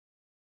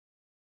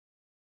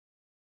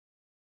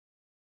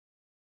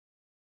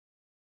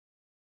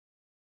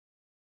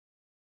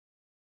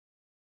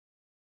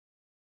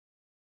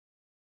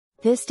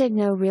This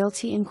Daignault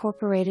Realty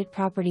Incorporated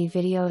property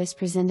video is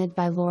presented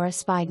by Laura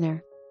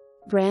Spigner.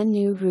 Brand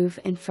new roof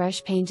and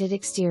fresh painted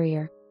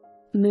exterior.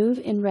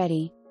 Move-in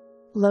ready.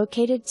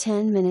 Located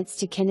 10 minutes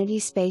to Kennedy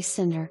Space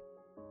Center.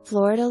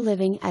 Florida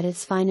living at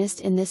its finest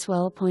in this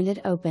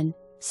well-appointed open,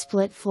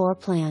 split floor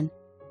plan.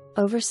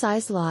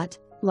 Oversized lot,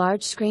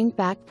 large screened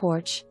back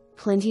porch,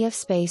 plenty of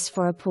space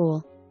for a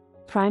pool.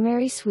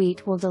 Primary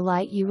suite will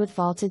delight you with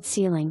vaulted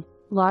ceiling,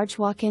 large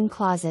walk-in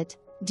closet,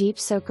 deep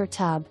soaker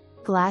tub,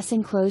 glass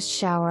enclosed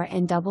shower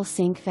and double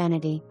sink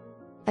vanity.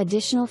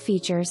 Additional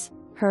features: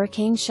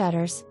 hurricane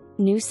shutters,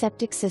 new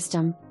septic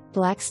system,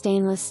 black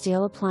stainless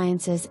steel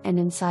appliances and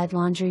inside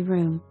laundry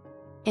room.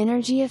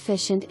 Energy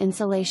efficient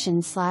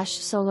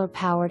insulation/solar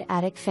powered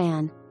attic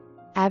fan.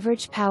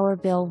 Average power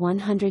bill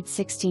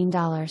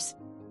 $116.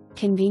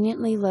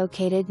 Conveniently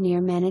located near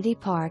Manatee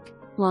Park,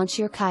 launch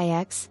your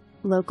kayaks,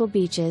 local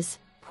beaches,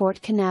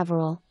 Port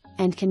Canaveral,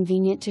 and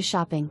convenient to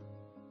shopping.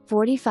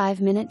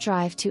 45-minute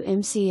drive to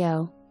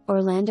MCO,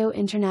 Orlando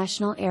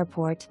International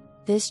Airport.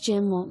 This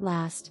gym won't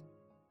last.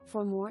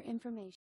 For more information